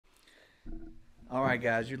All right,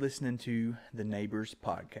 guys, you're listening to the Neighbors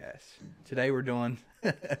Podcast. Today we're doing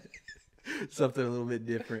something a little bit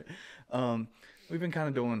different. We've been kind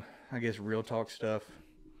of doing, I guess, real talk stuff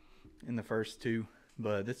in the first two,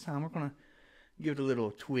 but this time we're going to give it a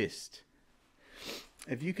little twist.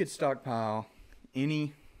 If you could stockpile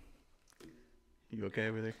any... You okay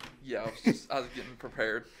over there? Yeah, I was getting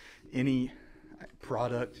prepared. Any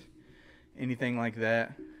product, anything like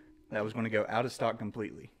that was going to go out of stock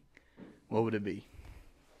completely, what would it be?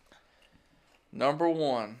 Number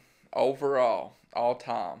one, overall, all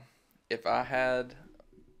time, if I had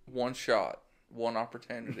one shot, one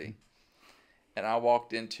opportunity, and I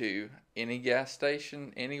walked into any gas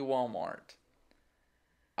station, any Walmart,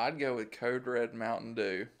 I'd go with Code Red Mountain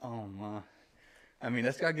Dew. Oh, my. I mean,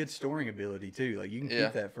 that's got good storing ability, too. Like, you can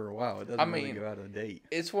keep that for a while. It doesn't really go out of date.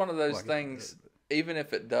 It's one of those things, even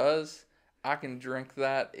if it does, I can drink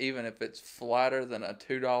that even if it's flatter than a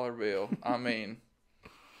 $2 bill. I mean...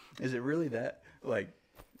 Is it really that, like,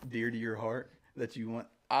 dear to your heart that you want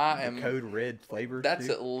Code Red flavor? That's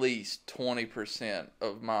too? At least 20%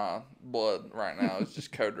 of my blood right now. It's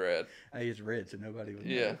just Code Red. Hey, it's red, so nobody would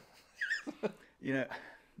know. Yeah. You know,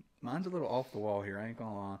 mine's a little off the wall here. I ain't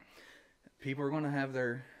gonna lie. People are going to have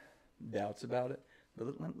their doubts about it,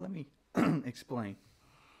 but let me explain.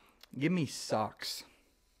 Give me socks.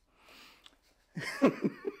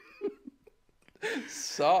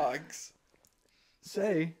 Socks?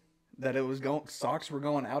 Say that it was socks were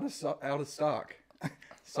going out of stock.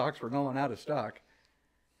 Socks were going out of stock,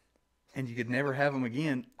 and you could never have them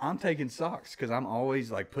again. I'm taking socks because I'm always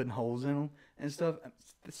like putting holes in them and stuff.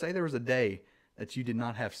 Say there was a day that you did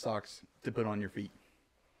not have socks to put on your feet.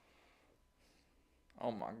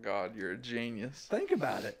 Oh my God, you're a genius. Think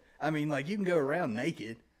about it. I mean, like, you can go around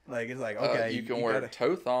naked. Like, it's like, okay. You can wear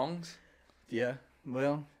toe thongs. Yeah.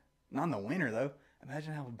 Well, not in the winter, though.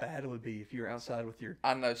 Imagine how bad it would be if you were outside with your...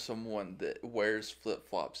 I know someone that wears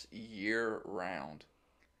flip-flops year-round.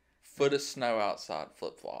 Foot of snow outside,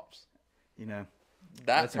 flip-flops. You know.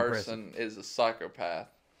 That person is a psychopath.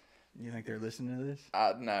 You think they're listening to this?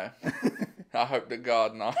 No. I hope to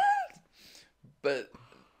God not. But...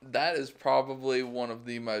 that is probably one of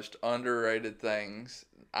the most underrated things.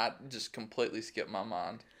 I just completely skipped my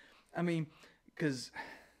mind. I mean, because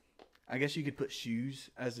I guess you could put shoes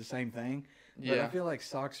as the same thing. But I feel like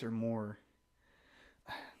socks are more...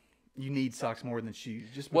 You need socks more than shoes.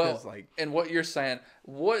 Just because, and what you're saying,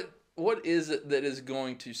 what is it that is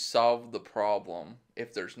going to solve the problem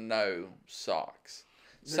if there's no socks?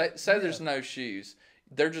 Say there's no shoes.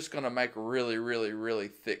 They're just going to make really, really, really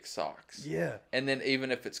thick socks. Yeah. And then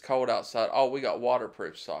even if it's cold outside, we got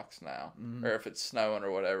waterproof socks now. Mm-hmm. Or if it's snowing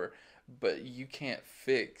or whatever. But you can't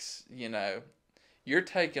fix, you're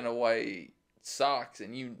taking away socks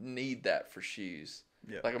and you need that for shoes.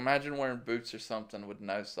 Yeah. Like, imagine wearing boots or something with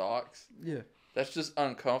no socks. Yeah. That's just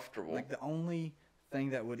uncomfortable. Like, the only thing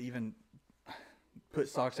that would even put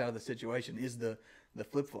socks out of the situation is the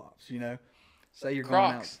flip-flops, Say you're Crocs.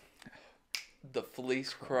 Going out... The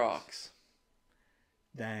fleece Crocs.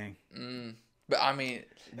 Dang. But I mean,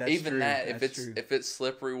 That's even true. that, if it's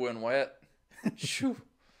slippery when wet, shoo,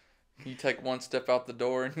 you take one step out the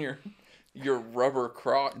door and your rubber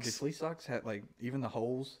Crocs. Do fleece socks have even the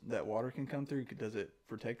holes that water can come through? Does it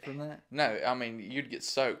protect from that? No, I mean you'd get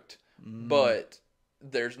soaked, but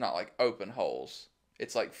there's not open holes.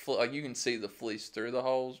 It's like you can see the fleece through the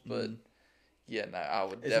holes, but yeah, no, I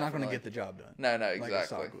would. It's not going to get the job done. No, exactly. Like a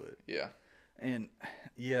sock would. Yeah. And,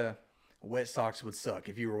 yeah, wet socks would suck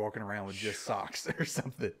if you were walking around with just socks or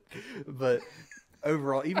something. But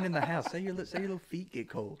overall, even in the house, say your little feet get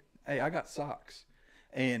cold. Hey, I got socks.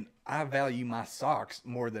 And I value my socks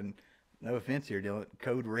more than, no offense here, Dylan,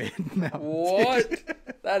 Code Red Mountain What?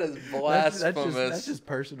 That is blasphemous. That's just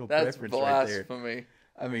personal preference right there. That's blasphemy.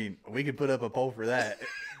 I mean, we could put up a poll for that.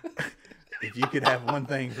 If you could have one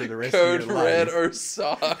thing for the rest of your life. Code Red or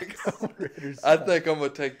socks. Code Red or socks. I think I'm going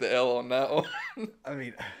to take the L on that one. I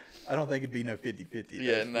mean, I don't think it'd be no 50-50.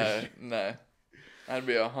 Yeah, no. I'd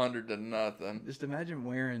be 100-0. Just imagine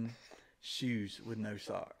wearing shoes with no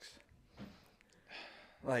socks.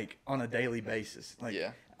 Like, on a daily basis.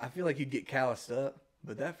 Yeah. I feel like you'd get calloused up,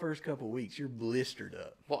 but that first couple of weeks, you're blistered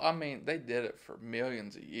up. Well, I mean, they did it for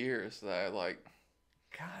millions of years, though.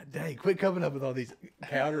 God dang, quit coming up with all these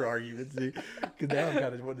counter arguments, dude. Because now I'm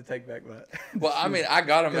kind of wanting to take back my... Well, I mean, I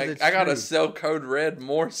gotta sell Code Red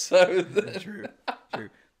more so than... True.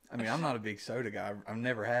 I mean, I'm not a big soda guy. I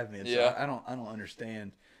never have been. So yeah. I don't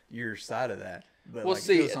understand your side of that. But well,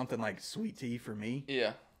 see, something like sweet tea for me.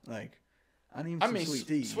 Yeah. I need some sweet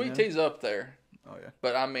tea. Sweet tea's up there. Oh yeah.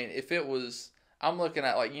 But I mean, if it was, I'm looking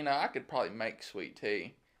at I could probably make sweet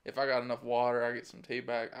tea. If I got enough water, I get some tea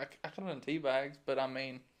bags. I come in tea bags, but I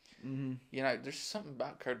mean, there's something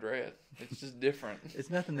about Code Red. It's just different. It's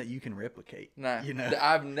nothing that you can replicate. No, you know,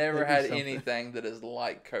 I've never had something. anything that is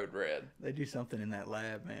like Code Red. They do something in that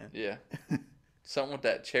lab, man. Yeah, something with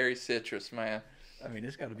that cherry citrus, man. I mean,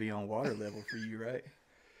 it's got to be on water level for you, right?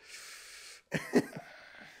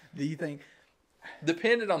 Do you think?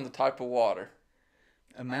 Depending on the type of water.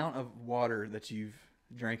 Amount of water that you've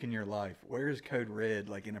drank in your life, where is Code Red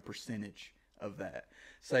like in a percentage of that?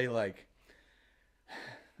 Say like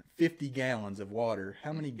 50 gallons of water.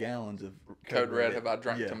 How many gallons of Code Red have I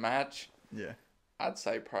drank to match? Yeah. I'd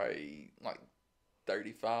say probably like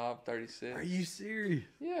 35, 36. Are you serious?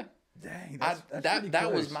 Yeah. Dang, that's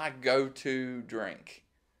that was my go-to drink.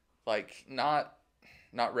 Like not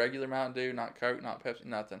regular Mountain Dew, not Coke, not Pepsi,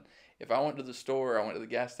 nothing. If I went to the store or I went to the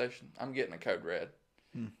gas station, I'm getting a Code Red.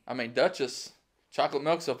 I mean, Duchess chocolate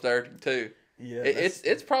milk's up there too. Yeah,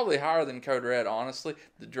 it's probably higher than Code Red, honestly.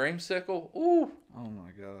 The Dreamsicle, ooh. Oh my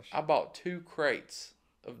gosh. I bought 2 crates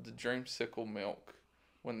of the Dreamsicle milk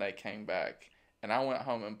when they came back, and I went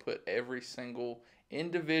home and put every single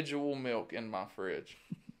individual milk in my fridge.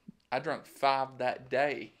 I drank 5 that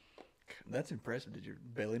day. That's impressive. Did your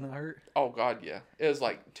belly not hurt? Oh God, yeah. It was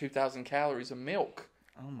like 2,000 calories of milk.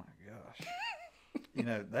 Oh my gosh.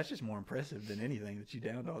 That's just more impressive than anything that you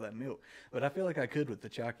downed all that milk. But I feel like I could with the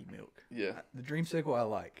chalky milk. Yeah. The Dreamsicle I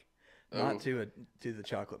like. Not to the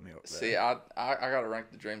chocolate milk. Though. See, I gotta rank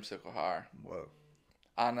the Dreamsicle higher. Whoa.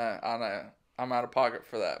 I know. I'm out of pocket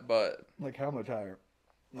for that, but like how much higher?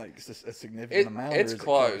 Like a significant amount. It's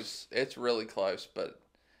close. It's really close, but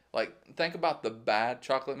like think about the bad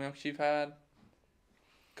chocolate milks you've had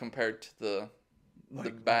compared to the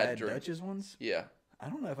bad drink. Dutchess ones. Yeah. I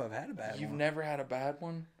don't know if I've had a bad one. You've never had a bad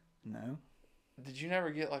one? No. Did you never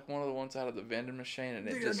get like one of the ones out of the vending machine and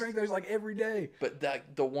Dude, I drink those like every day. But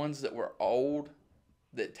the ones that were old,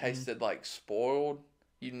 that tasted like spoiled,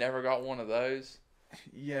 you never got one of those?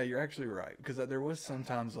 Yeah, you're actually right. Because there was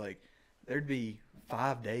sometimes like there'd be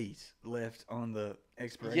 5 days left on the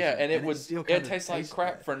expiration. Yeah, and it tastes like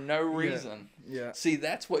crap bad. for no reason. Yeah. See,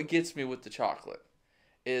 that's what gets me with the chocolate.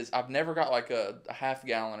 Is I've never got like a half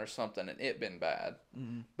gallon or something and it been bad.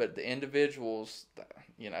 But the individuals,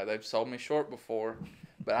 they've sold me short before,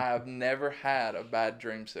 but I have never had a bad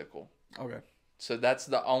Dreamsicle. Okay. So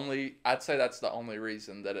I'd say that's the only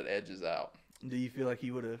reason that it edges out. Do you feel like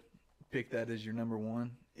you would have picked that as your number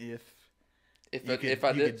one if I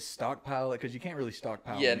could did stockpile it? Because you can't really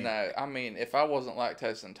stockpile Yeah, meat. no. I mean, if I wasn't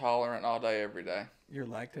lactose intolerant all day, every day. You're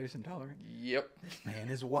lactose intolerant? Yep. This man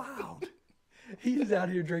is wild. He's out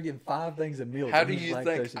here drinking 5 things of milk. How do you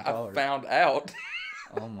think I found out?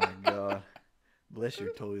 Oh my God. Bless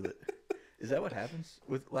your toilet. Is that what happens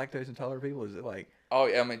with lactose intolerant people? Is it like... Oh,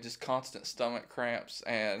 yeah. I mean, just constant stomach cramps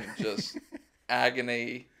and just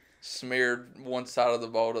agony smeared one side of the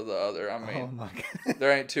bowl to the other. I mean, oh my God.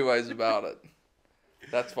 There ain't 2 ways about it.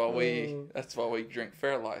 That's why we drink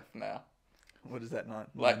Fairlife now. What is that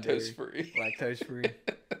not? Lactose free. Lactose free.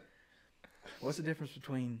 What's the difference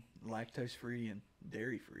between lactose free and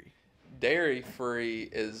dairy free? Dairy free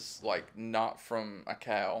is like not from a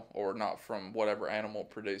cow or not from whatever animal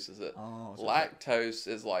produces it. Oh, so lactose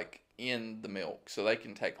is like in the milk, so they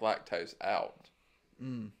can take lactose out.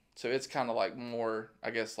 So it's kind of like more,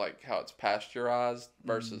 I guess, like how it's pasteurized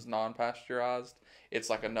versus non-pasteurized.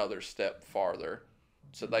 It's like another step farther,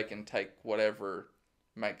 so they can take whatever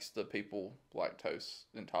makes the people lactose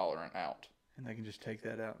intolerant out. And they can just take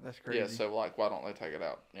that out. That's crazy. Yeah, so like, why don't they take it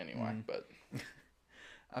out anyway? But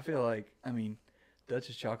I feel like,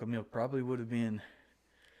 Dutchess chocolate milk probably would have been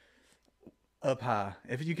up high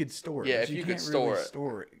if you could store it. Yeah, but if you can't could really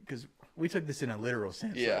store it. Because we took this in a literal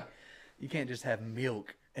sense. Yeah. Like, you can't just have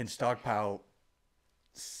milk and stockpile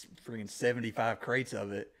freaking 75 crates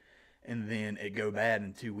of it and then it go bad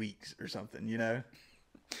in 2 weeks or something,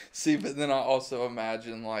 See, but then I also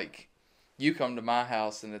imagine like you come to my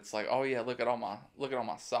house and it's like, oh yeah, look at all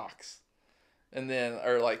my socks. And then,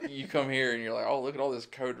 or like you come here and you're like, oh, look at all this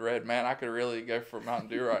Code Red, man. I could really go for Mountain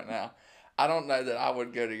Dew right now. I don't know that I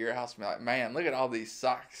would go to your house and be like, man, look at all these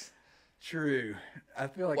socks. True. I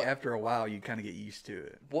feel like after a while you kind of get used to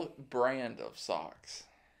it. What brand of socks?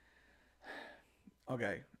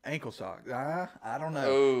 Okay, ankle socks. I don't know.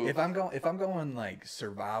 Oh. If I'm going like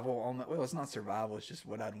survival on that. Well, it's not survival. It's just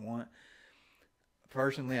what I'd want.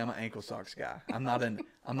 Personally, I'm an ankle socks guy. I'm not an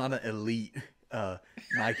elite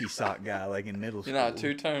Nike sock guy like in middle school. You're not a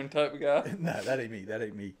two-tone type of guy? No, that ain't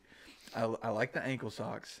me. I like the ankle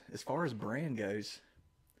socks. As far as brand goes,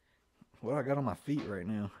 what I got on my feet right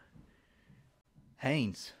now?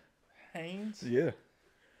 Hanes. Hanes? Yeah.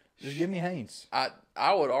 Just give me Hanes.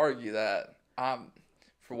 I would argue that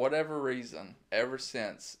for whatever reason, ever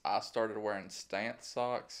since I started wearing stance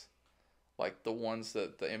socks, like the ones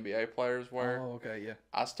that the NBA players wear. Oh, okay, yeah.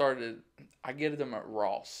 I get them at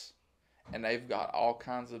Ross, and they've got all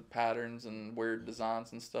kinds of patterns and weird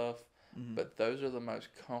designs and stuff. Mm-hmm. But those are the most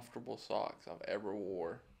comfortable socks I've ever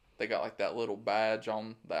wore. They got like that little badge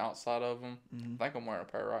on the outside of them. Mm-hmm. I think I'm wearing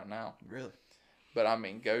a pair right now. Really? But I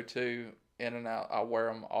mean, go to in and out. I wear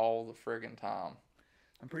them all the friggin' time.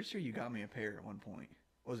 I'm pretty sure you got me a pair at one point.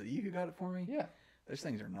 Was it you who got it for me? Yeah. Those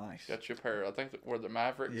things are nice. Got you a pair. I think were the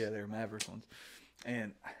Mavericks. Yeah, they were Mavericks ones.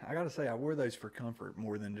 And I got to say, I wore those for comfort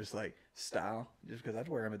more than just like style. Just because I'd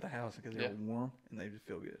wear them at the house because they were warm and they just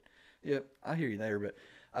feel good. Yep, I hear you there, but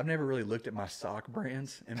I've never really looked at my sock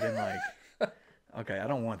brands and been like, okay, I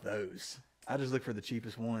don't want those. I just look for the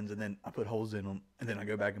cheapest ones and then I put holes in them and then I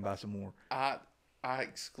go back and buy some more. I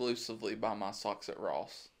exclusively buy my socks at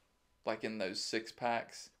Ross, like in those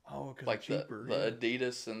 6-packs. Oh, because like they're cheaper. The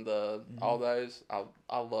Adidas and the all those.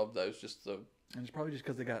 I love those. Just the. And it's probably just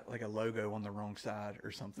because they got like a logo on the wrong side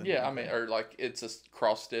or something. Yeah, I mean, or like it's a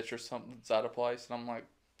cross stitch or something that's out of place, and I'm like,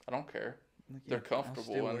 I don't care. Like, They're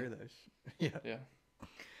comfortable. I'll still wear those. Yeah. Yeah.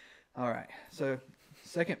 All right. So,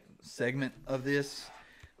 second segment of this,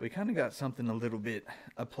 we kind of got something a little bit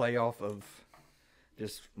a play off of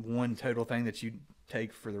just one total thing that you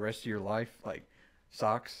take for the rest of your life, like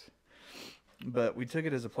socks. But we took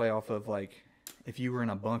it as a play off of like if you were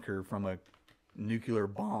in a bunker from a nuclear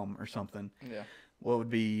bomb or something. Yeah. What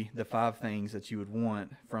would be the 5 things that you would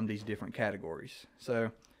want from these different categories?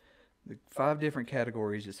 So, the 5 different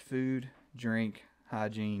categories is food, drink,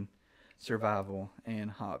 hygiene, survival,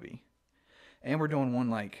 and hobby. And we're doing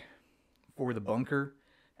one like for the bunker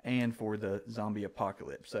and for the zombie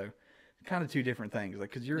apocalypse. So kind of 2 different things.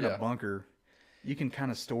 Like, because you're in a bunker, you can kind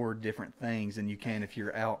of store different things than you can if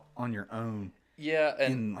you're out on your own. Yeah,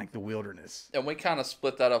 and in like the wilderness. And we kind of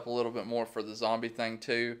split that up a little bit more for the zombie thing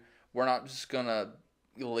too. We're not just gonna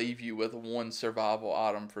leave you with one survival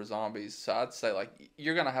item for zombies. So I'd say like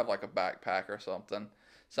you're gonna have like a backpack or something.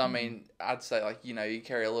 So I mean, I'd say like you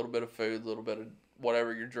carry a little bit of food, a little bit of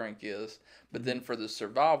whatever your drink is. But then for the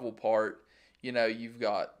survival part, you've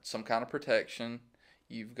got some kind of protection,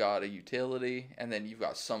 you've got a utility, and then you've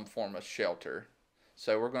got some form of shelter.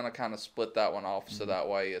 So we're gonna kind of split that one off so that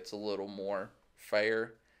way it's a little more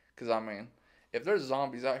fair. Because I mean, if there's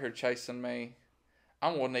zombies out here chasing me,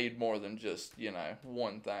 I'm gonna need more than just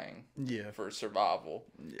one thing for survival.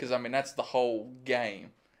 Because I mean that's the whole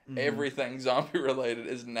game. Everything zombie related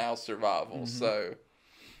is now survival. So,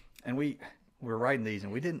 and we're writing these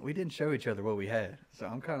and we didn't show each other what we had. So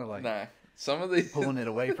I'm kind of like some of these pulling it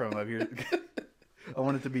away from up here. I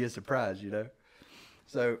want it to be a surprise,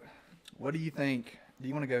 So, what do you think? Do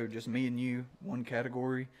you want to go just me and you, one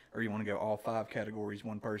category, or you want to go all 5 categories,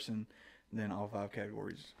 one person, then all 5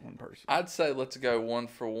 categories, one person? I'd say let's go one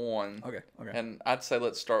for one. Okay. And I'd say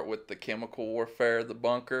let's start with the chemical warfare, the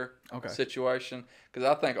bunker situation, because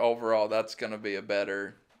I think overall that's going to be a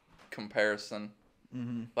better comparison.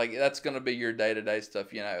 Like that's going to be your day-to-day stuff.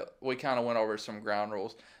 We kind of went over some ground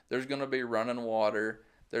rules. There's going to be running water.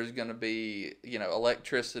 There's going to be,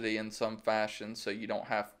 electricity in some fashion, so you don't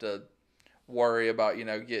have to worry about,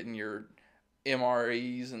 getting your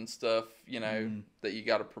MREs and stuff, that you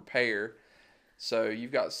got to prepare. So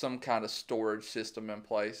you've got some kind of storage system in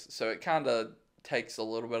place. So it kind of takes a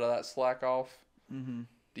little bit of that slack off. Do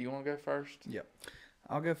you want to go first? Yep.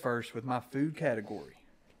 I'll go first with my food category.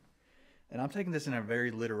 And I'm taking this in a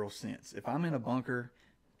very literal sense. If I'm in a bunker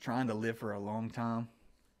trying to live for a long time,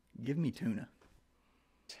 give me tuna.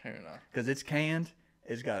 Tuna. Because it's canned.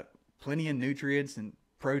 It's got plenty of nutrients and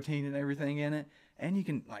protein and everything in it. And you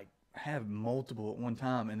can have multiple at one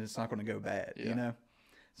time and it's not going to go bad,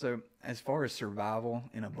 So as far as survival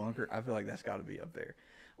in a bunker, I feel like that's got to be up there.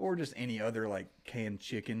 Or just any other canned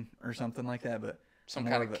chicken or something like that. But some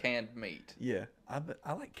kind of canned meat. Yeah.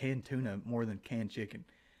 I like canned tuna more than canned chicken.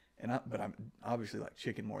 But I obviously like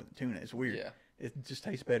chicken more than tuna. It's weird. Yeah. It just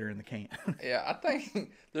tastes better in the can. Yeah, I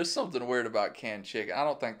think there's something weird about canned chicken. I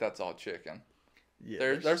don't think that's all chicken. Yeah,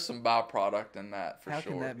 there's some byproduct in that for sure. How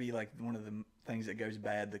can that be one of the things that goes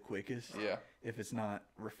bad the quickest? Yeah. If it's not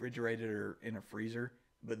refrigerated or in a freezer,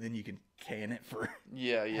 but then you can can it for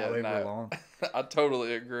however long. I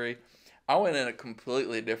totally agree. I went in a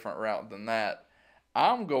completely different route than that.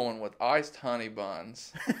 I'm going with iced honey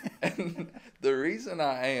buns. And the reason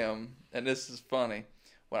I am, and this is funny,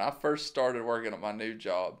 when I first started working at my new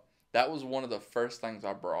job, that was one of the first things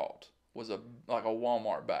I brought was a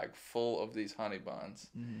Walmart bag full of these honey buns.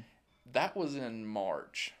 That was in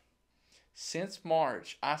March. Since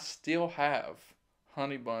March, I still have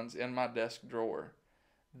honey buns in my desk drawer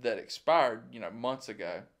that expired, months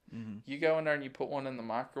ago. Mm-hmm. You go in there and you put one in the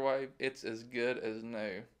microwave, it's as good as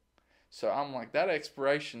new. So I'm like, that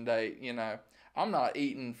expiration date, I'm not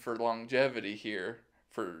eating for longevity here.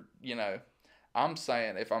 I'm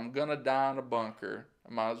saying if I'm going to die in a bunker,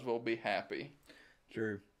 I might as well be happy.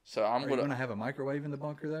 True. So I'm going to have a microwave in the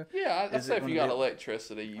bunker, though? Yeah, I'd say if you got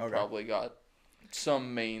electricity, you probably got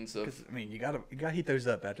some means of... Because, you got to heat those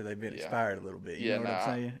up after they've been expired a little bit. You know what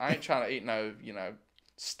I'm saying? I ain't trying to eat no,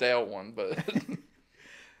 stale one, but...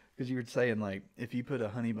 Because you were saying, like, if you put a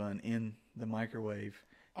honey bun in the microwave,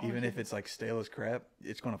 even if it's, like, stale as crap,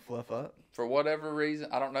 it's going to fluff up? For whatever reason,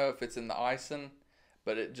 I don't know if it's in the icing,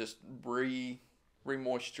 but it just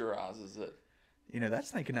re-moisturizes it.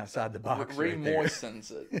 That's thinking outside the box.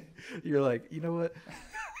 Re-moistens it. You're like, you know what?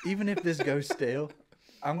 Even if this goes stale,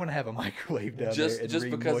 I'm going to have a microwave down there. And just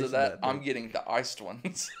because of that, I'm getting the iced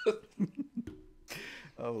ones.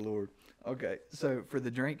 Oh, Lord. Okay, so for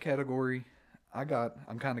the drink category,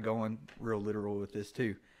 I'm kind of going real literal with this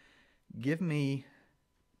too. Give me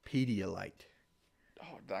Pedialyte.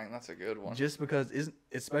 Oh, dang, that's a good one. Just because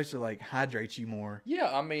it's supposed to like hydrate you more.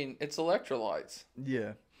 Yeah, I mean, it's electrolytes.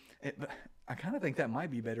 Yeah. But I kind of think that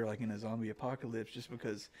might be better like in a zombie apocalypse, just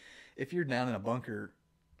because if you're down in a bunker,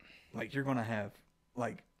 like you're going to have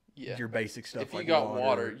like your basic stuff. If you got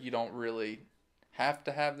water, you don't really have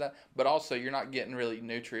to have that. But also, you're not getting really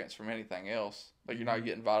nutrients from anything else. Like you're not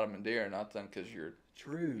getting vitamin D or nothing because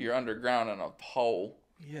you're underground in a hole.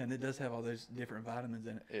 Yeah, and it does have all those different vitamins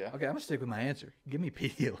in it. Yeah. Okay, I'm gonna stick with my answer. Give me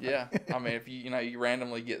Pedialyte. Yeah, I mean, if you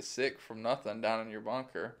randomly get sick from nothing down in your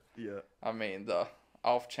bunker. Yeah. I mean, the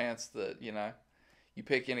off chance that you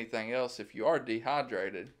pick anything else, if you are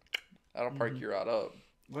dehydrated, that'll perk you right up.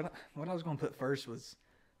 What I was gonna put first was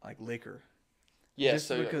like liquor. Yeah,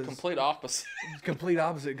 so complete opposite. Complete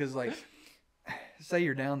opposite, because like, say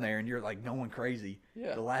you're down there and you're like going crazy.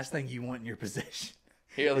 Yeah. The last thing you want in your possession.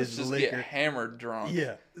 Here, let's just get hammered drunk.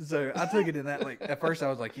 Yeah. So I took it in that, like, at first I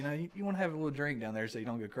was like, you want to have a little drink down there so you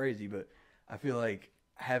don't go crazy. But I feel like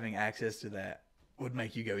having access to that would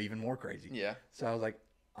make you go even more crazy. Yeah. So I was like,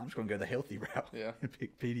 I'm just going to go the healthy route. Yeah. And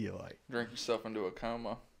pick Pedialyte. Drink yourself into a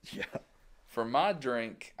coma. Yeah. For my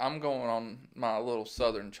drink, I'm going on my little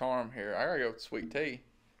Southern charm here. I got to go with sweet tea.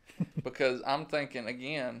 Because I'm thinking,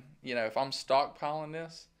 again, if I'm stockpiling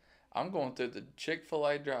this, I'm going through the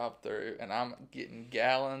Chick-fil-A drive-thru, and I'm getting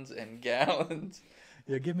gallons and gallons.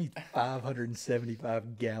 Yeah, give me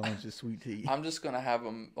 575 gallons of sweet tea. I'm just going to have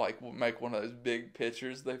them, like, make one of those big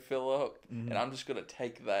pitchers they fill up, and I'm just going to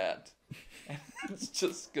take that. And it's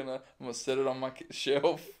just I'm going to sit it on my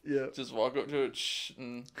shelf, just walk up to it,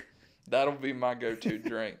 and that'll be my go-to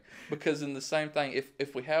drink. Because in the same thing,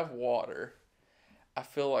 if we have water, I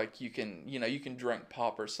feel like you can drink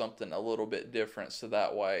pop or something a little bit different, so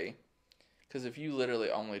that way, because if you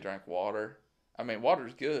literally only drank water, I mean,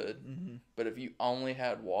 water's good, but if you only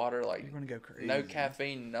had water, like, you're gonna go crazy. No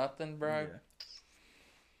caffeine, nothing, bro. Yeah.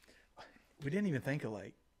 We didn't even think of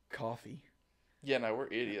like coffee. Yeah, no, we're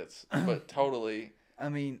idiots, but totally. I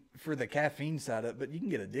mean, for the caffeine side of it, but you can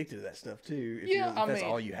get addicted to that stuff too. If that's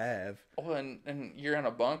all you have. Well, and you're in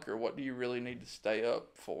a bunker. What do you really need to stay up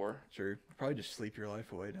for? True. Probably just sleep your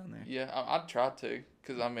life away down there. Yeah, I'd try to,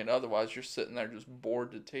 because I mean, otherwise you're sitting there just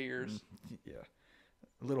bored to tears. Yeah.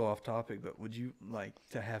 A little off topic, but would you like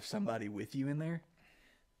to have somebody with you in there,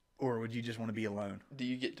 or would you just want to be alone? Do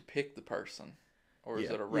you get to pick the person, or is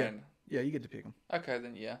it a random? Yeah, you get to pick them. Okay,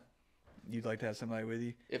 then yeah. You'd like to have somebody with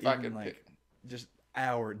you? If I could pick. Just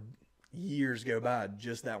years go by,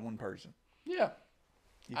 just that one person. Yeah.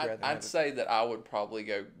 I'd say that I would probably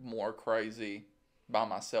go more crazy by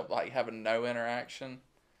myself, like having no interaction,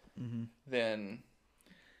 than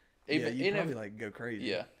you'd probably like go crazy.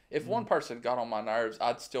 Yeah. If one person got on my nerves,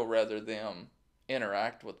 I'd still rather them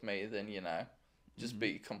interact with me than, just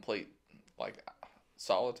be complete, like,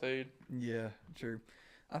 solitude. Yeah, true.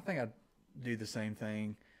 I think I'd do the same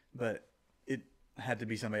thing, but it had to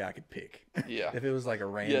be somebody I could pick. Yeah. If it was like a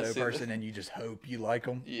rando person and you just hope you like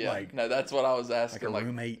them. Yeah. Like, no, that's what I was asking. Like a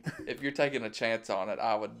roommate. If you're taking a chance on it,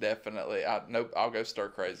 I would definitely. I'll go stir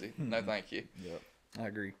crazy. No, thank you. Yep. I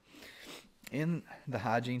agree. In the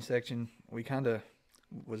hygiene section, we kind of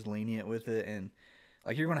was lenient with it, and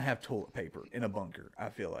like you're going to have toilet paper in a bunker. I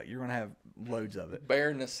feel like you're going to have loads of it.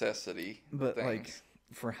 Bare necessity. But things. Like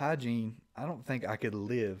for hygiene, I don't think I could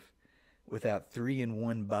live without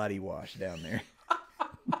 3-in-1 body wash down there.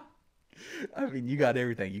 I mean, you got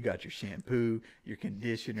everything. You got your shampoo, your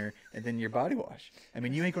conditioner, and then your body wash. I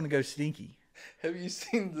mean, you ain't going to go stinky. Have you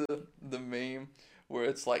seen the meme where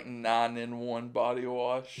it's like 9-in-1 body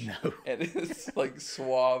wash. No. And it's like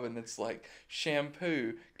Suave, and it's like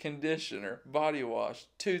shampoo, conditioner, body wash,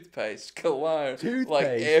 toothpaste, cologne, like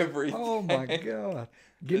everything. Oh my God.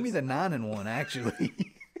 Give me the 9-in-1, actually.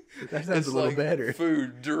 That sounds It's a little like better.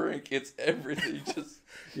 food, drink, it's everything. You just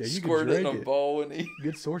Yeah, you can squirt it in drink a it. bowl and eat.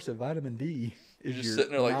 Good source of vitamin D. You're Is just your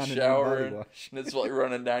sitting there like 9-in-1 body showering, wash. and it's like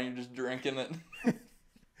running down. You're just drinking it.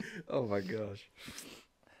 Oh my gosh.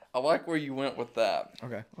 I like where you went with that.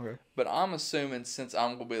 Okay. But I'm assuming since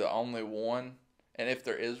I'm going to be the only one, and if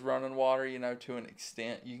there is running water, to an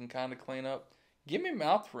extent you can kind of clean up, give me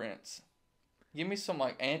mouth rinse. Give me some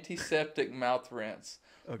like antiseptic mouth rinse.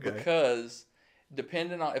 Okay. Because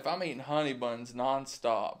depending on, if I'm eating honey buns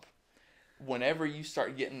nonstop, whenever you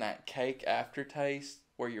start getting that cake aftertaste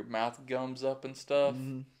where your mouth gums up and stuff,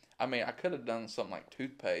 I mean, I could have done something like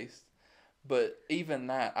toothpaste. But even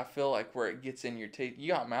that, I feel like where it gets in your teeth,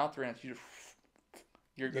 you got mouth rinse,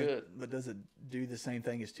 you're good. But does it do the same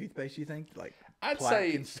thing as toothpaste, you think? Like I'd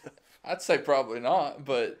plaque and stuff? say probably not,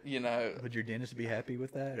 but Would your dentist be happy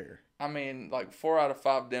with that, or? I mean, like 4 out of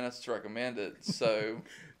 5 dentists recommend it, so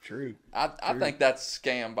True. I think that's a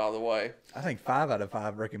scam, by the way. I think 5 out of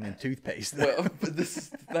 5 recommend toothpaste. Well, but this is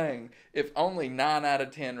the thing. If only 9 out of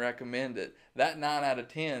 10 recommend it, that 9 out of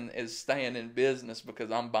 10 is staying in business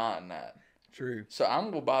because I'm buying that. True. So I'm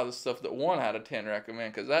going to buy the stuff that 1 out of 10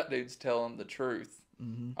 recommend because that dude's telling the truth.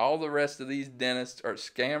 Mm-hmm. All the rest of these dentists are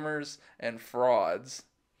scammers and frauds.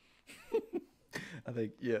 I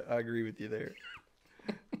think, yeah, I agree with you there.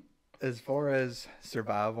 As far as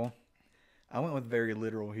survival, I went with very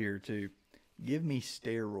literal here too. Give me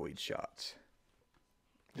steroid shots.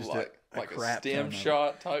 Just like a crap stem ton of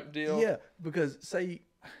shot type deal? Yeah, because I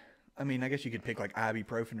guess you could pick like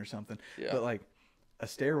ibuprofen or something. Yeah. But like a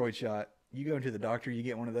steroid shot, you go into the doctor, you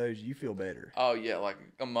get one of those, you feel better. Oh, yeah, like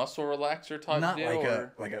a muscle relaxer type Not deal?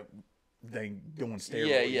 like a thing going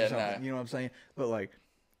steroids Yeah, or something. no. You know what I'm saying? But like,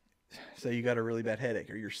 say you got a really bad headache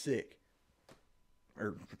or you're sick.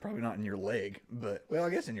 Or probably not in your leg, but, well, I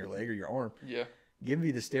guess in your leg or your arm. Yeah. Give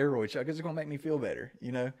me the steroid shot because it's going to make me feel better.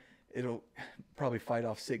 It'll probably fight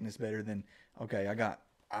off sickness better than, okay, I got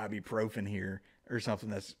ibuprofen here or something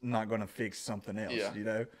that's not going to fix something else,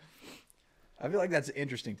 Yeah. I feel like that's an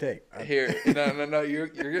interesting take. Here, no, you're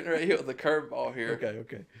getting right here with the curveball here.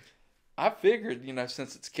 Okay. I figured,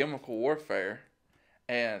 since it's chemical warfare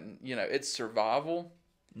and, it's survival,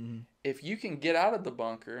 if you can get out of the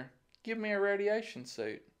bunker, give me a radiation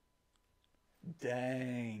suit.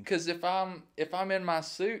 Dang. Because if I'm in my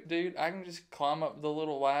suit, dude, I can just climb up the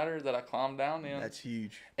little ladder that I climbed down in. That's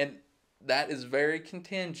huge. And that is very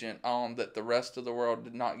contingent on that the rest of the world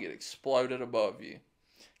did not get exploded above you.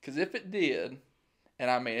 Because if it did, and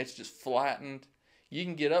I mean it's just flattened, you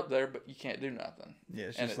can get up there, but you can't do nothing. Yeah,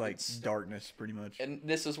 it's just like darkness pretty much. And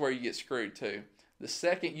this is where you get screwed too. The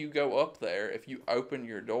second you go up there, if you open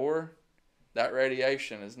your door, that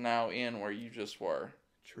radiation is now in where you just were.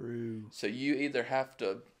 True. So you either have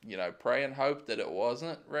to, pray and hope that it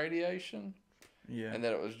wasn't radiation. Yeah. And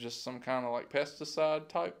that it was just some kind of like pesticide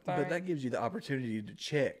type thing. But that gives you the opportunity to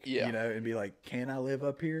check, and be like, can I live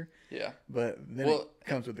up here? Yeah. But then it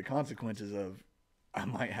comes with the consequences of I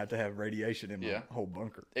might have to have radiation in my whole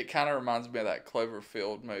bunker. It kind of reminds me of that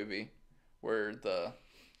Cloverfield movie where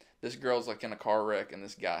this girl's like in a car wreck and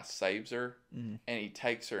this guy saves her and he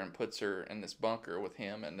takes her and puts her in this bunker with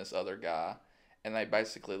him and this other guy. And they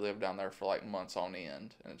basically live down there for like months on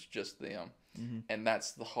end, and it's just them. Mm-hmm. And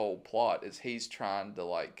that's the whole plot, is he's trying to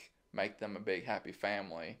like make them a big happy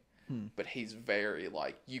family, but he's very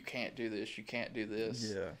like, you can't do this, you can't do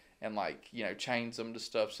this. Yeah. And like, chains them to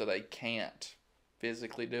stuff so they can't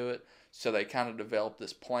physically do it. So they kind of developed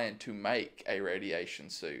this plan to make a radiation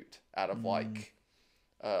suit out of like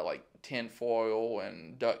tin foil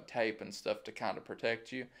and duct tape and stuff to kind of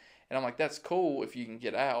protect you. And I'm like, that's cool if you can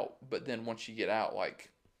get out, but then once you get out, like,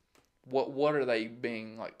 what are they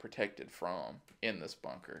being like protected from in this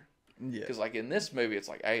bunker? Yeah. Because like in this movie, it's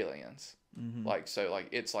like aliens, Mm-hmm. like so like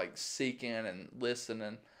it's like seeking and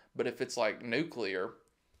listening. But if it's like nuclear,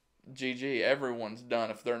 GG, everyone's done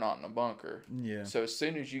if they're not in a bunker. Yeah. So as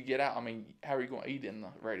soon as you get out, I mean, how are you going to eat in the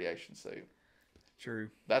radiation suit? True.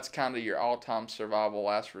 That's kind of your all-time survival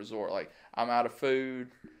last resort. Like, I'm out of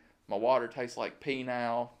food. My water tastes like pee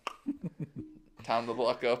now. Time to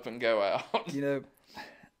luck up and go out.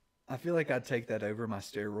 I feel like I'd take that over my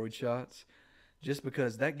steroid shots just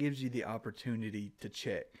because that gives you the opportunity to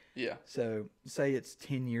check. Yeah. So say it's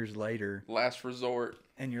 10 years later. Last resort.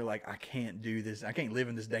 And you're like, I can't do this. I can't live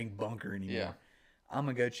in this dang bunker anymore. Yeah. I'm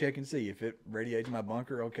going to go check and see. If it radiates my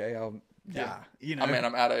bunker, okay, I'll die. I mean,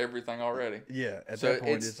 I'm out of everything already. Yeah. At that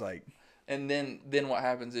point, it's like... And then what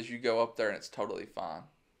happens is you go up there and it's totally fine.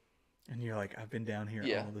 And you're like, I've been down here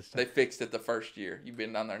Yeah, all this time. they fixed it the first year. You've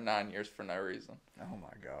been down there 9 years for no reason. Oh my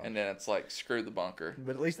god! And then it's like, screw the bunker.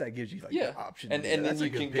 But at least that gives you like the option. And then you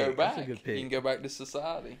can go back. You can go back to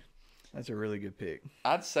society. That's a really good pick.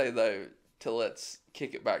 I'd say though, let's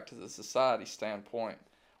kick it back to the society standpoint.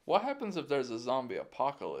 What happens if there's a zombie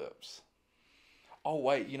apocalypse? Oh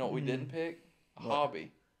wait, you know what we didn't pick? A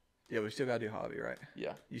hobby. Yeah, we still gotta do hobby, right?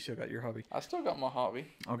 Yeah. You still got your hobby? I still got my hobby.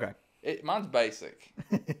 Okay. Mine's basic.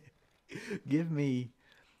 Give me.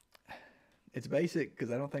 It's basic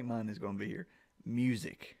because I don't think mine is going to be here.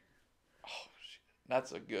 Music. Oh, shit.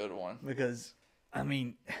 That's a good one. Because, I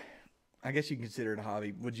mean, I guess you can consider it a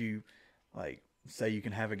hobby. Would you, like, say you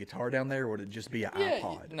can have a guitar down there, or would it just be an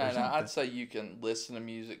iPod? No, I'd say you can listen to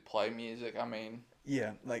music, play music. I mean,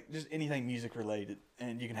 yeah, like just anything music related,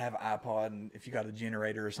 and you can have an iPod, and if you got a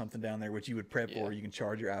generator or something down there, which you would prep for, you can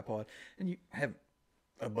charge your iPod, and you have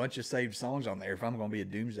a bunch of saved songs on there. If I'm going to be a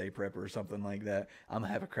Doomsday prepper or something like that, I'm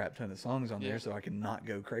gonna have a crap ton of songs on there, so I can not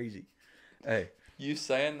go crazy. Hey, you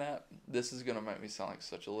saying that, this is gonna make me sound like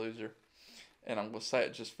such a loser, and I'm gonna say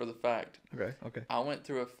it just for the fact. Okay. I went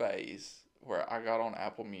through a phase where I got on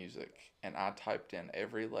Apple Music and I typed in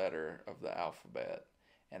every letter of the alphabet,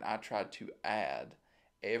 and I tried to add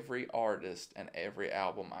every artist and every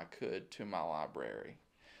album I could to my library.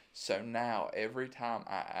 So now every time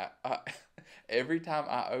I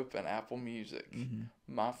open Apple Music,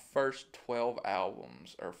 my first 12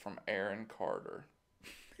 albums are from Aaron Carter.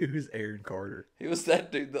 Who's Aaron Carter? He was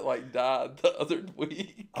that dude that like died the other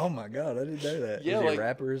week. Oh my god, I didn't know that. Yeah, was he like, a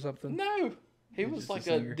rapper or something? No, he was like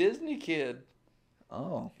a Disney kid.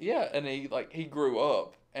 Oh. Yeah, and he grew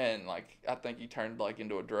up and like I think he turned like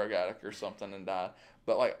into a drug addict or something and died.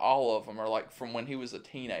 But like all of them are like from when he was a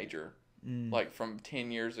teenager. Like from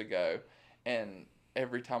 10 years ago, and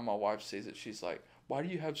every time my wife sees it, she's like, "Why do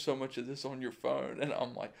you have so much of this on your phone?" And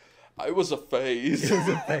I'm like, "It was a phase." It was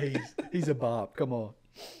a phase. He's a bop. Come on.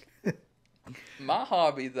 My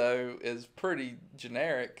hobby though is pretty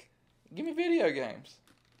generic. Give me video games.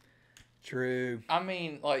 True. I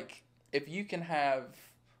mean, like if you can have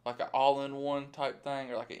like an all-in-one type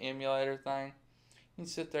thing or like an emulator thing. You can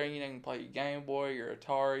sit there and you can play your Game Boy, your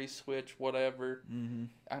Atari, Switch, whatever.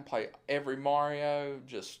 I can play every Mario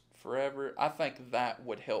just forever. I think that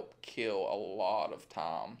would help kill a lot of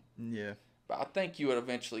time. Yeah. But I think you would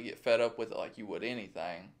eventually get fed up with it like you would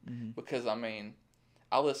anything. Because, I mean,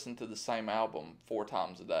 I listen to the same album 4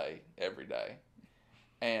 times a day, every day.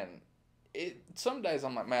 And some days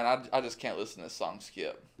I'm like, man, I just can't listen to this song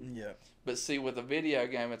skip. Yeah. But see, with a video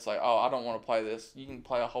game, it's like, oh, I don't want to play this. You can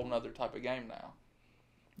play a whole nother type of game now.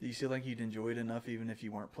 Do you still think you'd enjoy it enough even if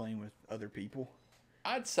you weren't playing with other people?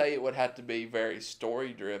 I'd say it would have to be very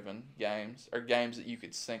story-driven games or games that you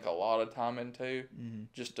could sink a lot of time into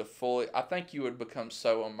just to fully... I think you would become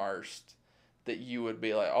so immersed that you would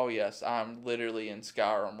be like, oh, yes, I'm literally in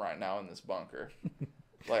Skyrim right now in this bunker.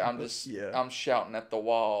 Like, I'm just... I'm shouting at the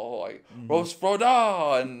wall, like,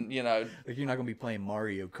 Rosfroda! And, you know... Like, you're not going to be playing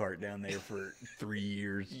Mario Kart down there for 3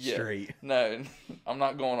 years straight. No, I'm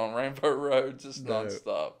not going on Rainbow Road just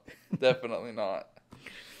nonstop. Definitely not.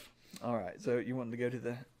 All right, so you want to go to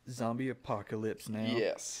the zombie apocalypse now?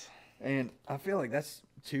 Yes. And I feel like that's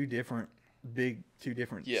two different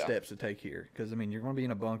steps to take here. Because, I mean, you're going to be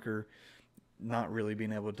in a bunker, not really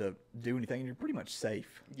being able to do anything, and you're pretty much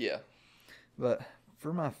safe. Yeah. But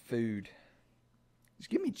for my food, just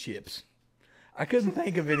give me chips. I couldn't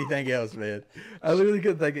think of anything else, man. I literally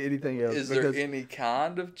couldn't think of anything else. Is there any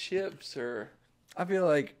kind of chips or? I feel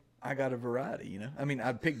like I got a variety, you know? I mean,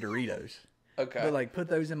 I'd pick Doritos. Okay. But, like, put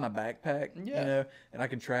those in my backpack, you know, and I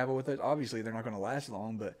can travel with it. Obviously, they're not going to last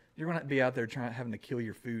long, but you're going to be out there having to kill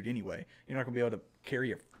your food anyway. You're not going to be able to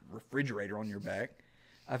carry a refrigerator on your back.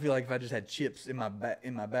 I feel like if I just had chips in my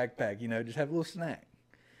backpack, you know, just have a little snack.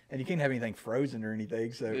 And you can't have anything frozen or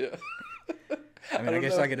anything, so... Yeah. I mean, I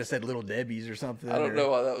guess I could have said Little Debbie's or something. I don't know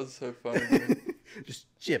why that was so funny. Just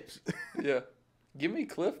chips. Yeah. Give me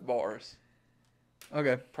Cliff Bars.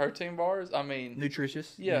 Okay. Protein bars? I mean...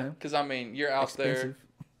 Nutritious. Yeah, because, I mean, you're out expensive. there...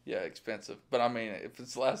 Yeah, expensive. But, I mean, if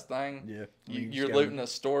it's the last thing... Yeah. You're looting a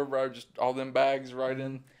store, bro, just all them bags right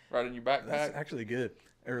in your backpack. That's actually good.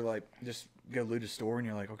 Or, like, just go loot a store and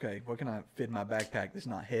you're like, okay, what can I fit in my backpack that's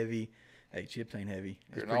not heavy? Hey, chips ain't heavy.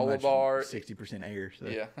 It's granola bar. 60% air. So.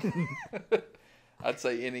 Yeah. I'd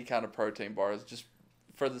say any kind of protein bars, just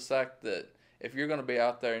for the fact that if you're going to be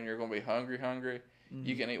out there and you're going to be hungry,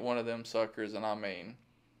 you can eat one of them suckers, and I mean,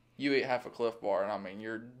 you eat half a Cliff Bar, and I mean,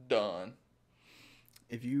 you're done.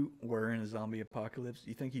 If you were in a zombie apocalypse,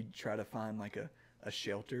 you think you'd try to find like a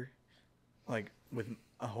shelter? like with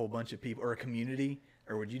a whole bunch of people or a community,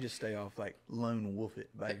 or would you just stay off like lone wolf it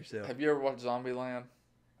by yourself? Have you ever watched Zombieland?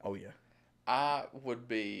 Oh yeah. I would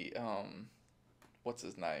be what's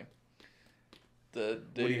his name? The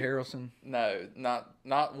dude. Woody Harrelson? No,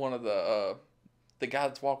 not one of the guy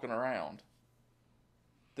that's walking around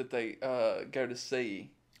that they go to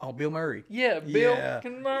see. Oh, Bill Murray. Yeah, Bill Yeah.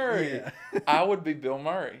 Murray. Yeah. I would be Bill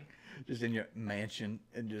Murray. Just in your mansion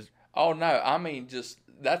and just. Oh no, I mean just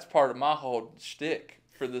that's part of my whole shtick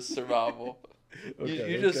for this survival.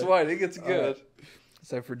 Okay, you just wait, it gets good.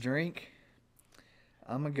 So for drink,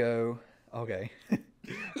 I'm gonna go. Okay,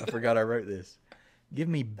 I forgot I wrote this. Give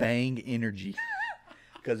me Bang energy.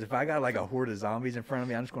 Because if I got like a horde of zombies in front of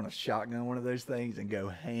me, I'm just going to shotgun one of those things and go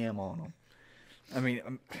ham on them. I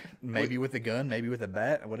mean, maybe with a gun, maybe with a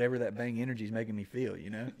bat, whatever that Bang energy is making me feel,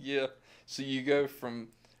 you know? Yeah. So you go from,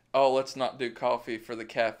 oh, let's not do coffee for the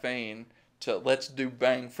caffeine to let's do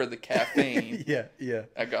Bang for the caffeine. Yeah, yeah.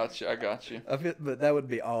 I got you. I feel, but that would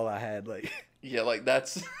be all I had. Like, yeah, like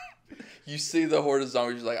that's. You see the horde of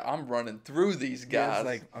zombies, you're like, I'm running through these guys. yeah, it's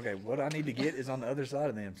like, okay, what I need to get is on the other side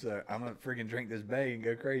of them, so I'm gonna freaking drink this Bang and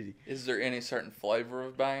go crazy. Is there any certain flavor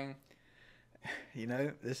of Bang? You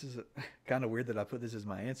know, this is kind of weird that I put this as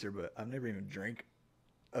my answer, but I've never even drank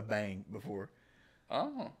a Bang before.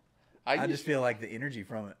 Oh, I just feel like the energy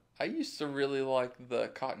from it. I used to really like the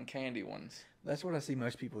cotton candy ones. That's what I see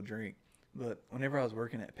most people drink. But whenever I was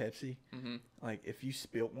working at Pepsi, like if you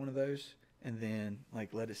spilt one of those and then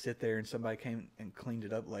like let it sit there and somebody came and cleaned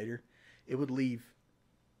it up later, it would leave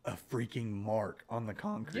a freaking mark on the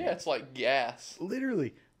concrete. Yeah, it's like gas.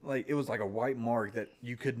 Literally. Like it was like a white mark that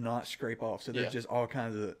you could not scrape off. So there's just all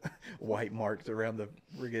kinds of white marks around the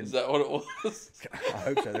friggin'. Is that what it was? I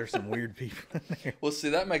hope so. There's some weird people in there. Well, see,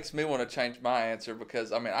 that makes me want to change my answer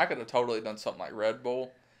because, I mean, I could have totally done something like Red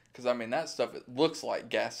Bull. Because, I mean, that stuff, it looks like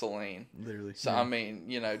gasoline. Literally. So, I mean,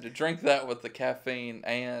 you know, to drink that with the caffeine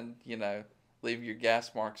and, you know, leave your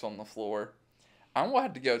gas marks on the floor. I'm going to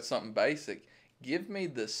have to go with something basic. Give me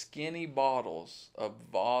the skinny bottles of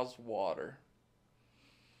Voss water.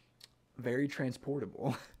 Very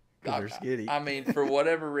transportable. Because they're skinny. I mean, for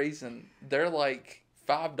whatever reason, they're like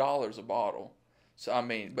 $5 a bottle. So, I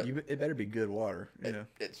mean, but it better be good water. You know?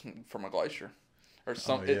 It's from a glacier. Or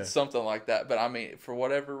some, yeah. It's something like that. But I mean, for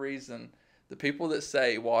whatever reason, the people that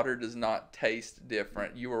say water does not taste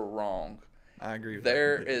different, you are wrong. I agree with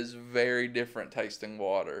There that. is very different tasting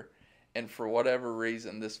water. And for whatever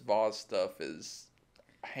reason, this Voss stuff is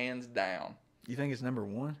hands down. You think it's number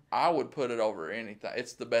one? I would put it over anything.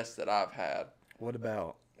 It's the best that I've had. What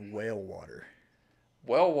about whale water?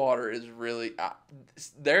 Well water is really,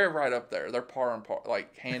 they're right up there. They're par and par,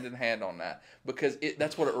 like hand in hand on that. Because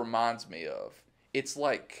that's what it reminds me of. It's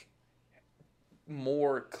like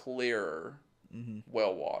more clearer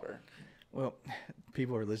well water. Well,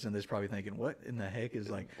 people are listening to this probably thinking, what in the heck is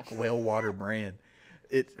like whale water brand?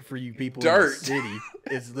 It's for you people in the city.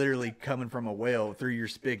 It's literally coming from a well through your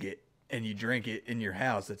spigot, and you drink it in your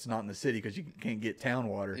house. That's not in the city because you can't get town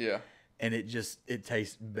water. Yeah, and it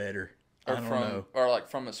tastes better. Or I don't know. Or like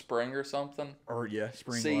from a spring or something. Or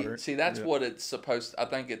spring water. See, that's what it's supposed to, I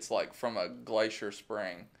think it's like from a glacier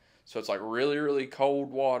spring. So it's like really, really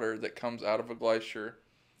cold water that comes out of a glacier.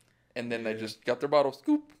 And then they just got their bottle,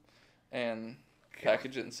 scoop, and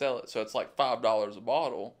package it and sell it. So it's like $5 a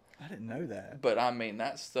bottle. I didn't know that. But I mean,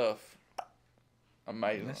 that stuff,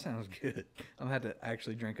 amazing. That sounds good. I'm going to have to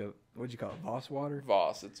actually drink what'd you call it, Voss water?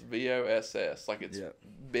 Voss. It's VOSS. Like it's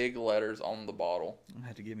big letters on the bottle. I'm going to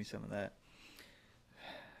have to give me some of that.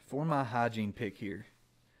 For my hygiene pick here,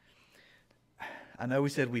 I know we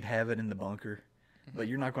said we'd have it in the bunker, but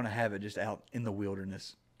you're not going to have it just out in the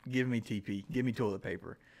wilderness. Give me TP. Give me toilet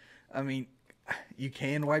paper. I mean, you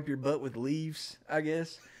can wipe your butt with leaves, I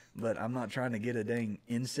guess, but I'm not trying to get a dang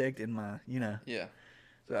insect in my, Yeah.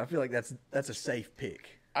 So I feel like that's a safe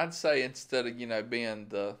pick. I'd say instead of, being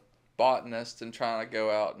the botanist and trying to go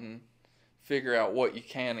out and figure out what you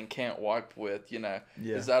can and can't wipe with,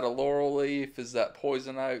 is that a laurel leaf? Is that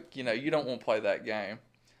poison oak? You don't want to play that game.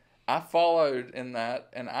 I followed in that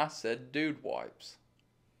and I said dude wipes.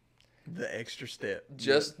 The extra step.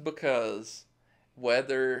 Just because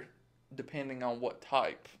whether, depending on what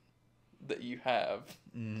type that you have,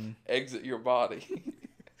 exit your body.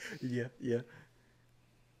 Yeah.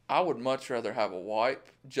 I would much rather have a wipe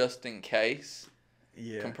just in case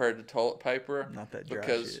compared to toilet paper. Not that dry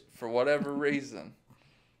because shit. For whatever reason,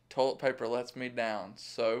 toilet paper lets me down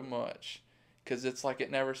so much because it's like it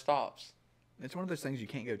never stops. It's one of those things you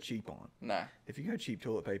can't go cheap on. No. If you go cheap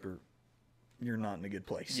toilet paper, you're not in a good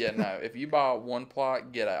place. Yeah, no. If you buy one ply,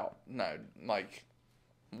 get out. No, like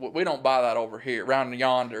We don't buy that over here, around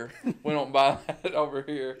yonder. We don't buy that over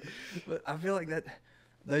here. But I feel like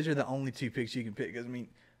those are the only two picks you can pick. Because, I mean,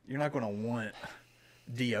 you're not going to want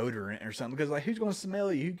deodorant or something. Because, like, who's going to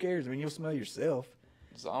smell you? Who cares? I mean, you'll smell yourself.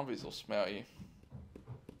 Zombies will smell you.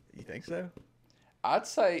 You think so? I'd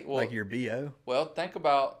say, well, like your BO? Well, think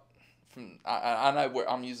about, I know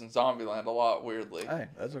I'm using Zombieland a lot weirdly. Hey,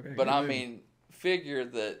 that's okay. But, I mean, figure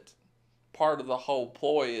that part of the whole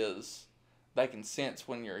ploy is they can sense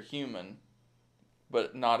when you're a human,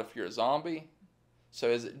 but not if you're a zombie. So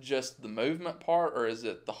is it just the movement part, or is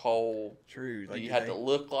it the whole... True. Do you have to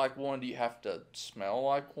look like one? Do you have to smell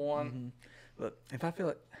like one? Mm-hmm. But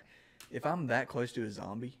if I'm that close to a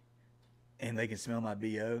zombie and they can smell my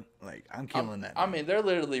BO, like, I'm killing that. I mean, they're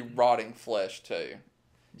literally rotting flesh, too.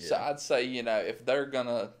 Yeah. So I'd say, if they're going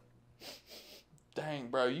to... Dang,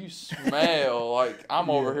 bro, you smell like I'm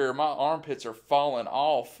over here. My armpits are falling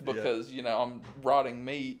off because, I'm rotting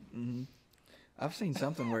meat. Mm-hmm. I've seen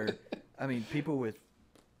something where, I mean, people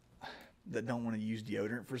that don't want to use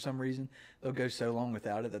deodorant for some reason, they'll go so long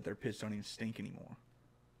without it that their pits don't even stink anymore.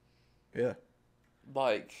 Yeah.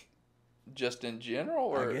 Like, just in general,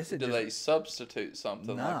 or do they substitute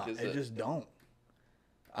something? Nah, it just don't.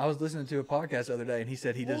 I was listening to a podcast the other day, and he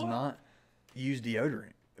said he does not use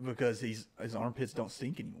deodorant because his armpits don't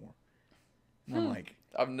stink anymore. And I'm like,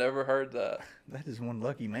 I've never heard that. That is one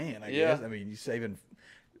lucky man, I guess. I mean, you saving...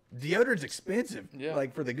 Deodorant's expensive. Yeah.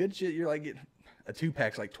 Like, for the good shit, you're like getting a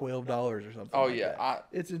 2-pack's like $12 or something. Oh, like that.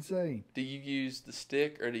 It's insane. Do you use the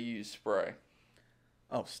stick or do you use spray?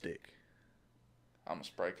 Oh, stick. I'm a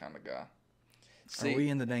spray kind of guy. See, are we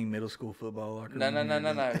in the dang middle school football locker room?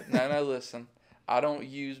 No, listen. I don't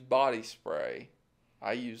use body spray.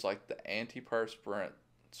 I use, like, the antiperspirant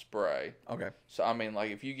spray. Okay. So, I mean,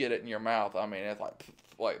 like, if you get it in your mouth, I mean, it's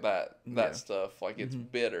like that stuff. Like, it's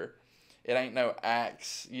bitter. It ain't no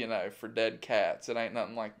Axe, for dead cats. It ain't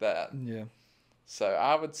nothing like that. Yeah. So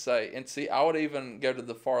I would say, and see, I would even go to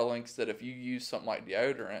the far lengths that if you use something like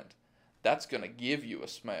deodorant, that's going to give you a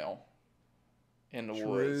smell in the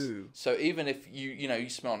woods. So even if you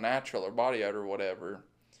smell natural or body odor or whatever,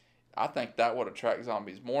 I think that would attract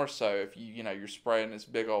zombies more so if you're spraying this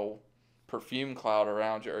big old perfume cloud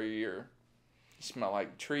around you, or you smell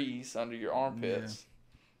like trees under your armpits.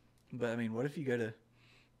 Yeah. But I mean, what if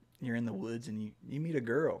you're in the woods and you meet a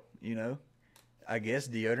girl, I guess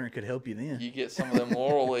deodorant could help you then. You get some of them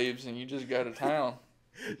laurel leaves and you just go to town.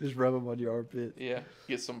 Just rub them on your armpit. Yeah.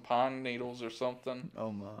 Get some pine needles or something.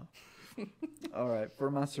 Oh, my. All right.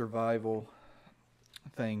 For my survival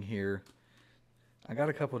thing here, I got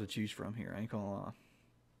a couple to choose from here. I ain't going to lie.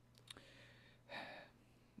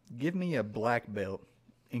 Give me a black belt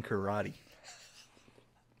in karate.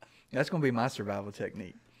 That's going to be my survival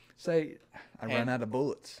technique. Say I run out of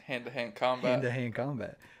bullets. Hand-to-hand combat. Hand-to-hand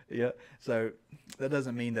combat. Yeah. So that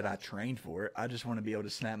doesn't mean that I trained for it. I just want to be able to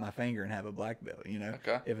snap my finger and have a black belt,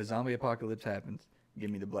 Okay. If a zombie apocalypse happens,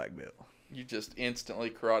 give me the black belt. You just instantly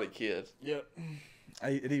Karate Kid. Yep.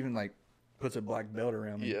 It even, like, puts a black belt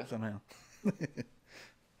around me somehow.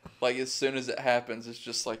 Like, as soon as it happens, it's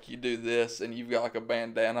just like you do this, and you've got, like, a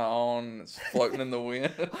bandana on, and it's floating in the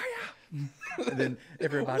wind. Oh, yeah. And then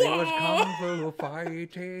everybody was kung fu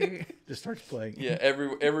fighting. Just starts playing. Yeah,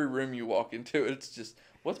 every room you walk into, it's just,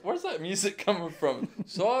 where's that music coming from?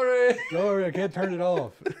 Sorry, I can't turn it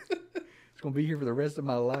off. It's gonna be here for the rest of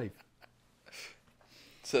my life.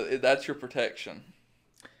 So that's your protection.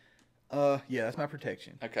 Yeah, that's my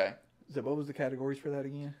protection. Okay. So what was the categories for that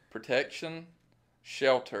again? Protection,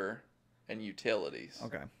 shelter, and utilities.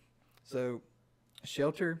 Okay. So,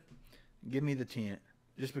 shelter, give me the tent.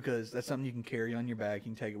 Just because that's something you can carry on your back.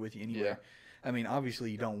 You can take it with you anywhere. Yeah. I mean,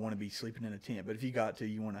 obviously, you don't want to be sleeping in a tent, but if you got to,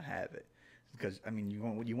 you want to have it. Because, I mean, you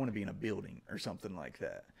want to be in a building or something like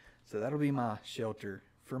that. So that'll be my shelter.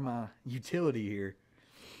 For my utility here,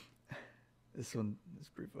 this one is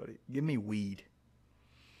pretty funny. Give me weed.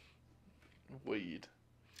 Weed.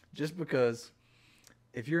 Just because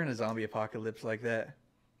if you're in a zombie apocalypse like that,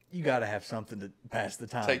 you got to have something to pass the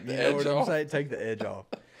time. Take the edge off. Take the edge off.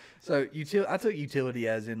 So I took utility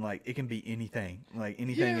as in, like, it can be anything, like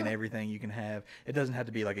anything and everything you can have. It doesn't have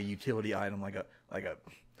to be like a utility item, like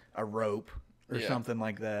a rope or something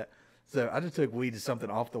like that. So I just took weed as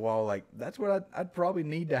something off the wall. Like, that's what I'd probably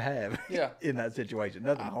need to have in that situation.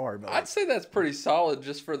 Nothing hard. But I'd say that's pretty solid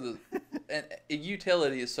just for the and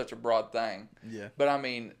utility is such a broad thing. Yeah. But I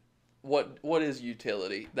mean, what is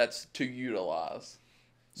utility? That's to utilize.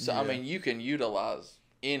 So I mean, you can utilize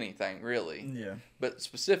anything really. Yeah. But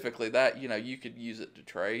specifically that, you could use it to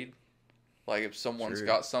trade. Like if someone's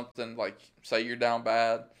got something, like say you're down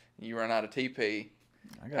bad and you run out of TP,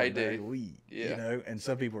 I got Hey, a bag dude. of weed, Yeah. you know, and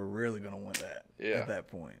some people are really going to want that Yeah. at that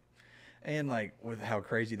point. And like with how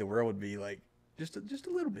crazy the world would be, like just a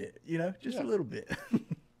little bit, you know, just a Yeah. little bit.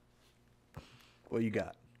 What you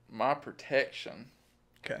got? My protection,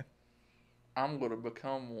 Okay. I'm going to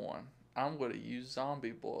become one. I'm going to use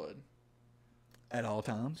zombie blood. At all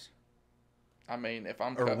times I mean, if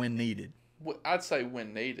I'm or when needed. I'd say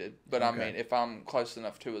when needed, but I Okay. mean, if I'm close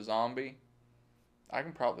enough to a zombie, I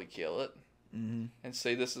can probably kill it. Mm-hmm. And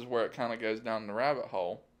see, this is where it kind of goes down the rabbit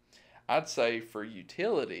hole. I'd say for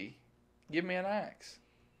utility, give me an axe.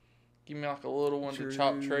 Give me like a little one to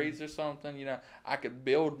chop trees or something. You know, I could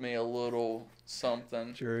build me a little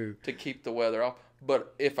something True. to keep the weather off.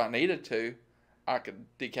 But if I needed to, I could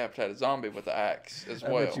decapitate a zombie with the axe as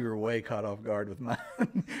well. I bet you were way caught off guard with my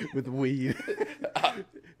with weed. A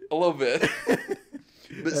little bit.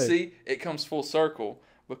 But Hey. see, it comes full circle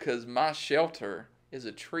because my shelter is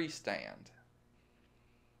a tree stand.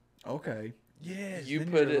 Okay. Yes. You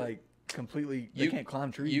then put you're it- like completely. They can't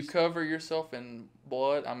climb trees. You cover yourself in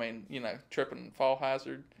blood. I mean, you know, tripping fall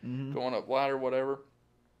hazard, Mhm. going up ladder, whatever.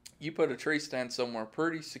 You put a tree stand somewhere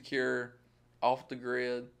pretty secure, off the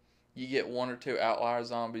grid. You get one or two outlier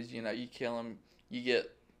zombies. You know, you kill them.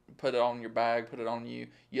 Put it on your bag, put it on you.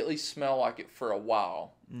 You at least smell like it for a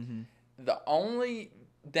while. Mm-hmm. The only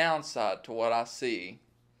downside to what I see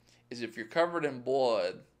is if you're covered in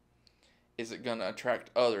blood, is it going to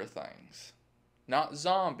attract other things? Not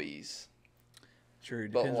zombies. True.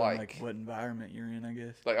 But Depends on like- like what environment you're in, I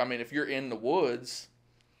guess. Like, I mean, if you're in the woods,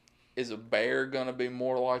 is a bear going to be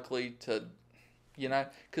more likely to, you know?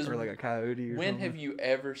 Because Or like a coyote or when something. have you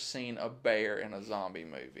ever seen a bear in a zombie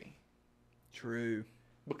movie? True.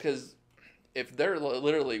 Because if they're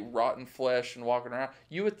literally rotten flesh and walking around,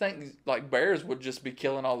 you would think like bears would just be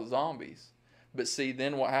killing all the zombies. But see,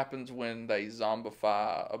 then what happens when they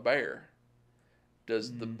zombify a bear?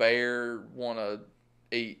 Does the bear want to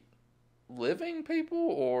eat living people,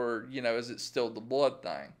 or, you know, is it still the blood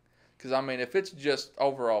thing? Because, I mean, if it's just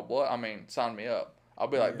overall blood, I mean, sign me up. I'll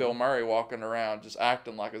be like Yeah. Bill Murray walking around just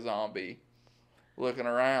acting like a zombie, looking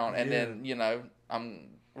around, and Yeah. then, you know,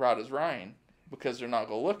 I'm right as rain because they're not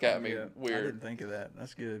going to look at me Yeah, I weird. didn't think of that.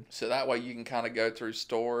 That's good. So that way you can kind of go through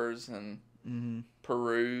stores and Mm-hmm.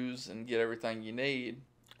 peruse and get everything you need.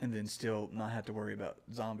 And then still not have to worry about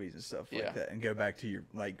zombies and stuff like Yeah. that, and go back to your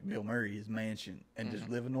like Bill Murray, his mansion, and just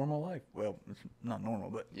live a normal life. Well, it's not normal,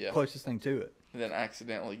 but Yeah. closest thing to it. And then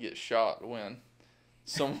accidentally get shot when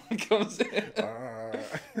someone comes in.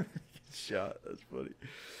 Shot. That's funny.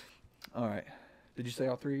 All right. Did you say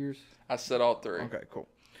all 3 years? I said all three. Okay, cool.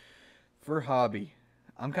 For hobby,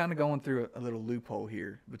 I'm kind of going through a little loophole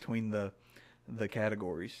here between the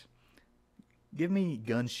categories. Give me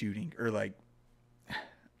gun shooting or like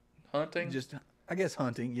Hunting? just, I guess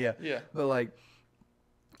hunting, yeah. Yeah. But like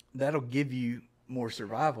that'll give you more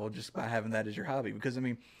survival just by having that as your hobby. Because I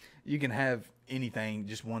mean, you can have anything,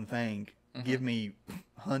 just one thing. Give me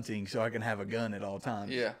hunting so I can have a gun at all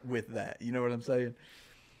times. Yeah. With that, you know what I'm saying?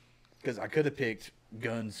 Because I could have picked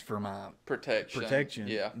guns for my Protection.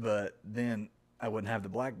 Yeah. but then I wouldn't have the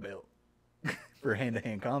black belt for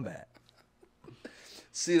hand-to-hand combat.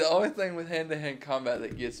 See, the only thing with hand-to-hand combat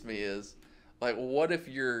that gets me is, like, what if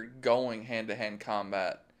you're going hand-to-hand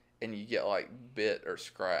combat and you get, like, bit or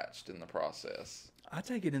scratched in the process? I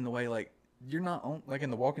take it in the way like you're not on, like in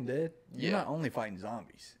The Walking Dead. You're Yeah. not only fighting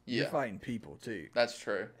zombies. You're Yeah. fighting people too. That's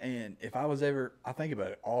true. And if I was ever, I think about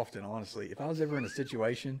it often, honestly. If I was ever in a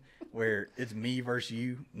situation where it's me versus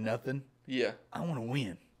you, nothing, Yeah. I want to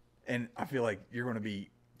win. And I feel like you're going to be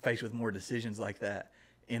faced with more decisions like that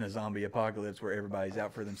in a zombie apocalypse where everybody's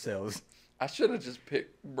out for themselves. I should have just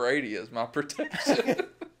picked Brady as my protection.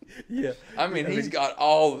 Yeah. I mean, he's got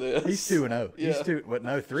all this. He's 2-0. Yeah. He's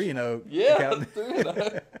 3-0. Yeah, Counting-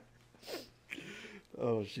 3-0.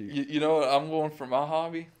 Oh, shoot. You know what I'm going for my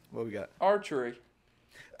hobby? What we got? Archery.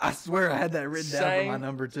 I swear I had that written down for my Same.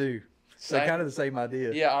 number 2. So Same. kind of the same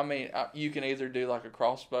idea. Yeah, I mean, you can either do like a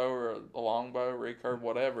crossbow or a longbow, recurve,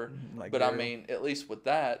 whatever. Like But I arrow. mean, at least with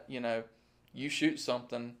that, you know, you shoot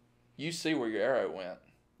something, you see where your arrow went.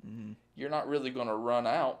 Mhm. You're not really going to run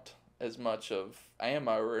out as much of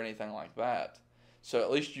ammo or anything like that. So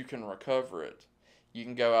at least you can recover it. You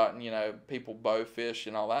can go out and, you know, people bow fish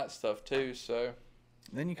and all that stuff too. So,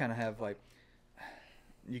 Then you kind of have like,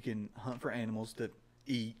 you can hunt for animals to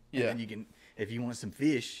eat. Yeah. And then you can, if you want some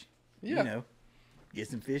fish, Yeah. you know, get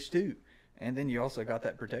some fish too. And then you also got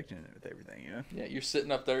that protection with everything, you know? yeah, you're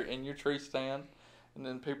sitting up there in your tree stand, and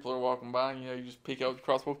then people are walking by, and, you know, you just pick up the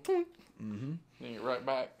crossbow, boom, Mm-hmm. and you're right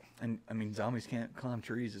back. And I mean, zombies can't climb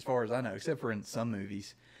trees as far as I know, except for in some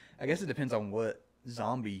movies. I guess it depends on what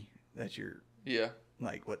zombie that you're Yeah.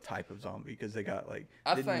 like what type of zombie, because they got like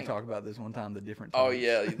I didn't we think. talk about this one time, the different Oh types?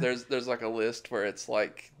 yeah, there's like a list where it's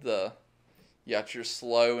like you got your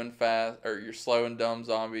slow and fast, or your slow and dumb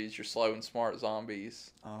zombies, your slow and smart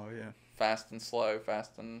zombies, Oh yeah. fast and slow,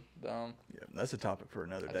 fast and dumb. Yeah, that's a topic for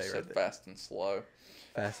another I day, just right said there. fast and slow.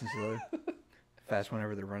 Fast and slow. Fast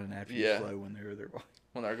whenever they're running after you, Yeah. slow when they're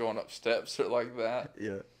When they're going up steps or like that.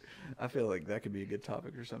 yeah. I feel like that could be a good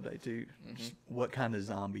topic for someday too. Mm-hmm. Just what kind of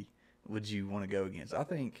zombie would you want to go against? I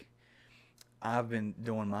think I've been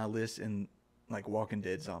doing my list in like Walking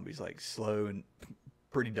Dead zombies, like slow and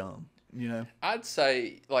pretty dumb, you know? I'd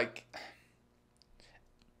say like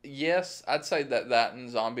yes, I'd say that and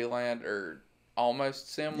Zombieland are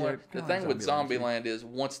almost similar. Yeah, The kinda thing like with Zombieland, too. Zombieland is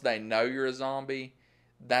once they know you're a zombie,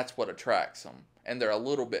 that's what attracts them, and they're a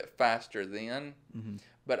little bit faster then. Mm-hmm.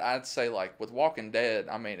 But I'd say like with Walking Dead,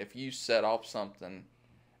 I mean, if you set off something,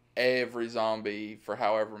 every zombie for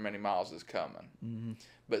however many miles is coming. Mm-hmm.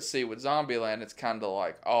 But see, with Zombieland, it's kind of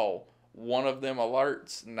like, oh, one of them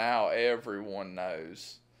alerts, now everyone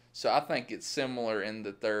knows. So I think it's similar in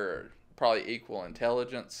that they're probably equal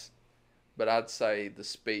intelligence, but I'd say the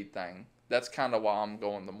speed thing, that's kind of why I'm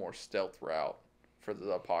going the more stealth route for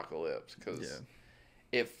the apocalypse, because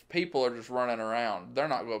if people are just running around, they're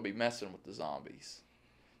not going to be messing with the zombies.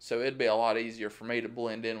 So it'd be a lot easier for me to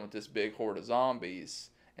blend in with this big horde of zombies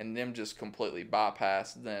and them just completely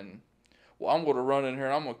bypass than, well, I'm going to run in here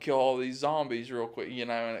and I'm going to kill all these zombies real quick, you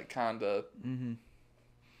know, and it kind of... Mm-hmm.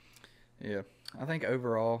 Yeah. I think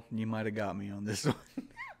overall, you might have got me on this one.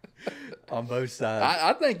 On both sides.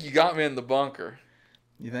 I think you got me in the bunker.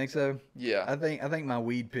 You think so? Yeah. I think my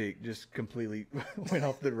weed pick just completely went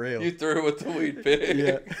off the rails. You threw with the weed pig.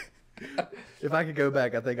 Yeah. If I could go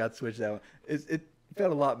back, I think I'd switch that one. It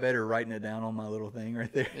felt a lot better writing it down on my little thing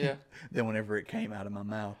right there. Yeah. Than whenever it came out of my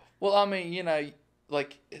mouth. Well, I mean, you know,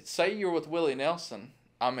 like, say you're with Willie Nelson.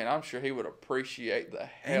 I mean, I'm sure he would appreciate the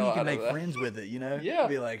hell And you out can of make that. friends with it, you know? Yeah.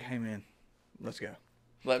 Be like, hey, man, let's go.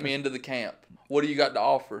 Let me into the camp. What do you got to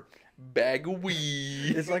offer? Bag of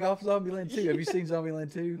weed. It's like off Zombieland 2. Have you seen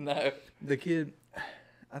Zombieland 2? No. The kid,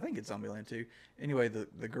 I think it's Zombieland 2. Anyway,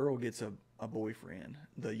 the girl gets a boyfriend,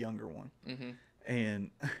 the younger one. Mm-hmm.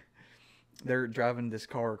 And they're driving this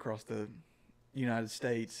car across the United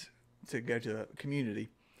States to go to a community.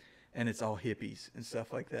 And it's all hippies and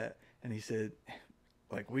stuff like that. And he said,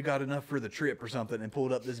 like, we got enough for the trip or something, and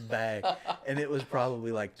pulled up this bag. And it was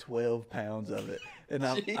probably like 12 pounds of it. And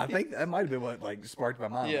I think that might have been what like sparked my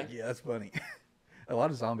mind. Yeah. Like, yeah, that's funny. A lot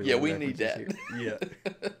of zombie. Yeah, we need that. Here.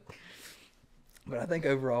 Yeah. But I think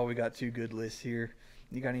overall we got two good lists here.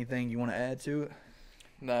 You got anything you want to add to it?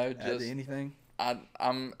 No, Add to just anything?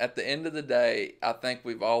 I'm at the end of the day, I think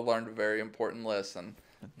we've all learned a very important lesson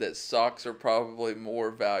that socks are probably more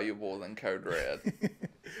valuable than Code Red.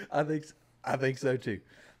 I think so too.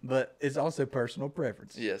 But it's also personal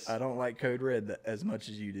preference. Yes. I don't like Code Red as much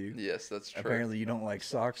as you do. Yes, that's true. Apparently you don't like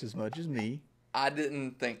socks as much as me. I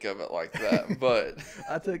didn't think of it like that, but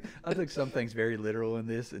I took some things very literal in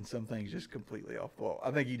this and some things just completely off the wall. I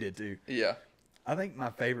think you did too. yeah. I think my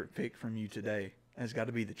favorite pick from you today has got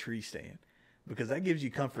to be the tree stand, because that gives you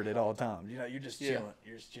comfort at all times. You know, you're just chilling. Yeah.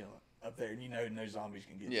 You're just chilling up there, and you know no zombies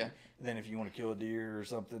can get Yeah. you. And then if you want to kill a deer or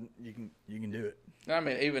something, you can do it. I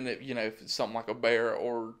mean, even if, you know, if it's something like a bear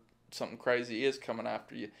or something crazy is coming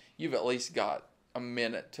after you, you've at least got a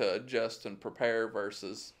minute to adjust and prepare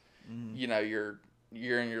versus, you know, you're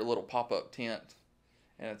in your little pop-up tent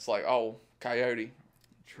and it's like, oh, coyote.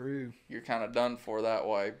 True. You're kind of done for that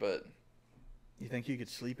way, but You think you could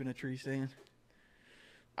sleep in a tree stand?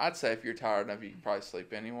 I'd say if you're tired enough, you can probably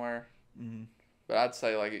sleep anywhere. Mm-hmm. But I'd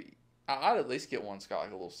say, like, I'd at least get one that's got, like,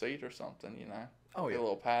 a little seat or something, you know? Oh, Get yeah. a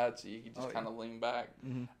little pad so you can just Oh, kind of lean back.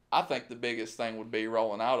 Mm-hmm. I think the biggest thing would be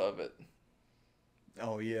rolling out of it.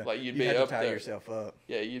 Oh, yeah. Like, you'd you be had up to tie there. yourself up.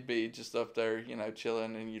 Yeah, you'd be just up there, you know,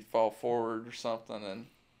 chilling, and you'd fall forward or something. And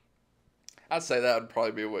I'd say that would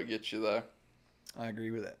probably be what gets you, though. I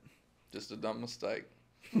agree with that. Just a dumb mistake.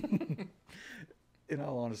 In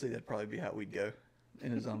all honesty, that'd probably be how we'd go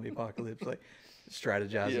in a zombie apocalypse, like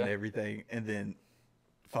strategizing Yeah. everything and then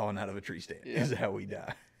falling out of a tree stand Yeah. is how we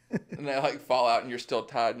die. And they, like, fall out, and you're still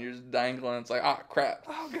tied, and you're just dangling. It's like, ah, crap.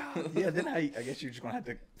 Oh, God. Yeah, then I guess you're just going to have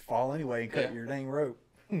to fall anyway and cut Yeah. your dang rope.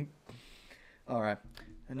 All right.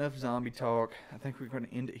 Enough zombie talk. I think we're going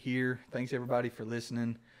to end it here. Thanks, everybody, for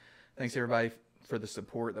listening. Thanks, everybody, for the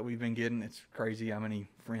support that we've been getting. It's crazy how many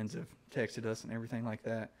friends have texted us and everything like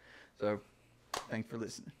that. So, thanks for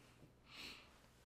listening.